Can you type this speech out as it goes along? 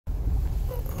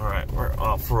We're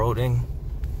off-roading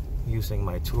using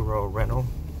my Turo rental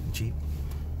Jeep.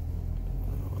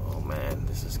 Oh man,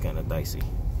 this is kind of dicey.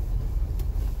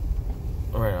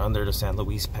 We're under the San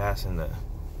Luis Pass and the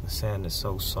sand is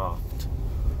so soft.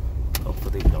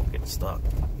 Hopefully we don't get stuck.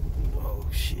 Oh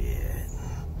shit.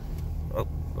 Oh,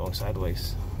 going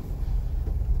sideways.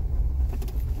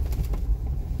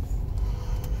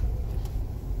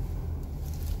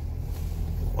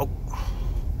 Oh,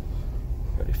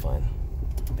 pretty fun.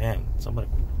 Man, somebody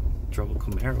drove a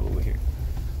Camaro over here.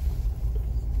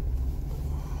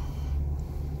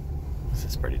 This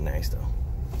is pretty nice though.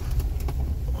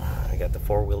 I got the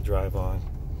 4-wheel drive on.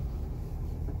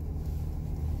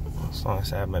 As long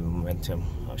as I have my momentum,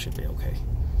 I should be okay.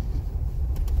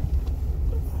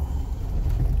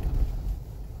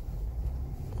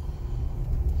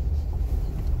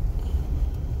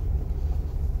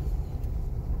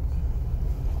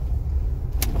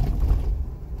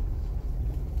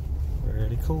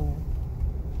 Really cool.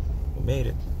 We made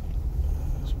it.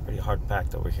 It's pretty hard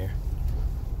packed over here.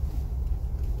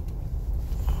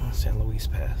 San Luis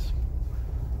Pass.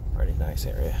 Pretty nice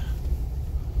area.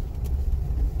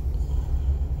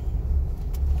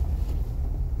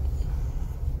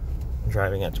 I'm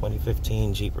driving a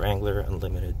 2015 Jeep Wrangler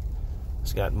Unlimited.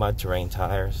 It's got mud terrain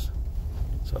tires,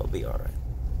 so it'll be alright.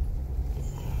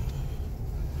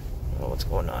 Oh, what's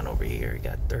going on over here? You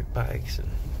got dirt bikes and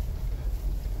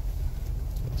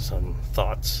some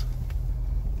thoughts.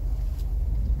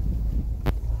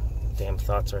 Damn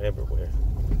thoughts are everywhere.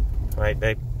 Right,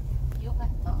 babe? You have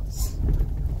thoughts.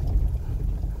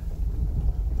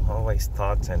 Always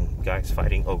thoughts and guys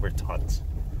fighting over thoughts.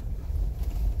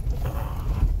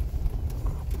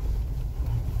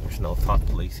 There's no thought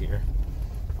police here.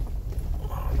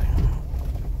 Oh man.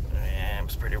 Yeah,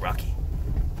 it's pretty rocky.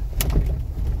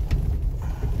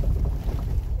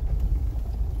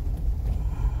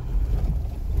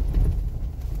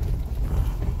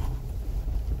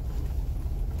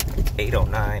 It's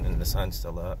 8:09 and the sun's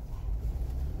still up.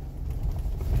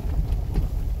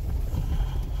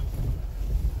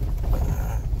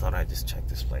 Thought I'd just check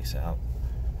this place out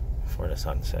before the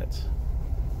sun sets.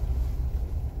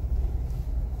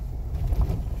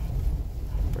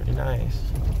 Pretty nice.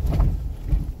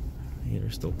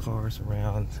 There's still cars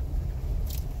around.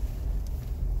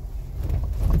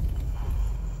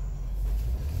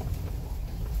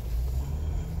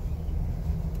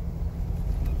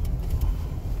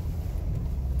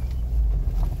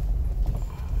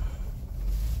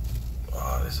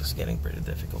 Oh, this is getting pretty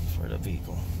difficult for the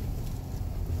vehicle.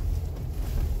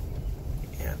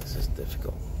 Yeah, this is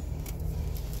difficult.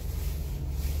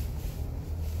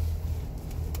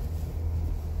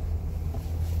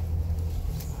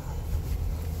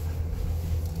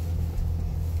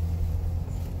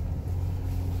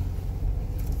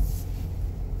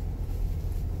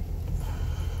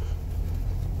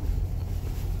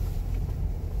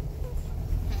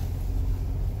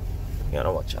 You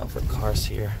gotta watch out for cars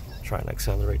here. Trying to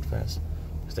accelerate fast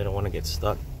because they don't want to get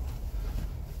stuck.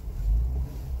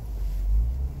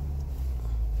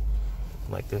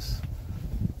 Like this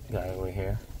guy over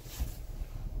here.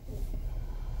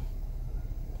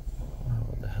 I don't know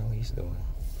what the hell he's doing.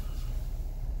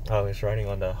 Oh, he's riding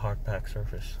on the hard packed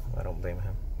surface. I don't blame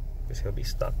him because he'll be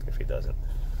stuck if he doesn't.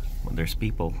 But there's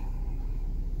people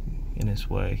in his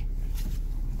way.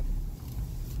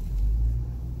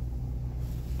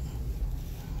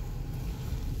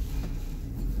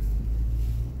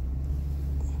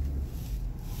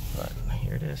 But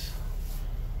here it is.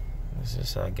 This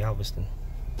is Galveston.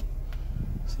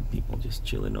 See people just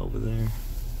chilling over there.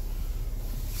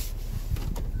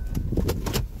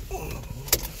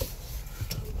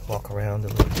 Walk around a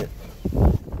little bit.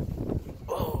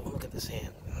 Oh, look at the sand.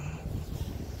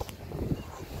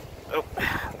 Oh.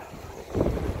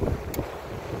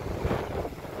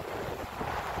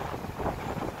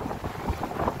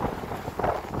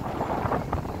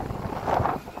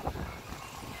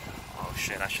 Oh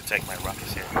shit, I should take my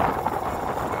ruckus here.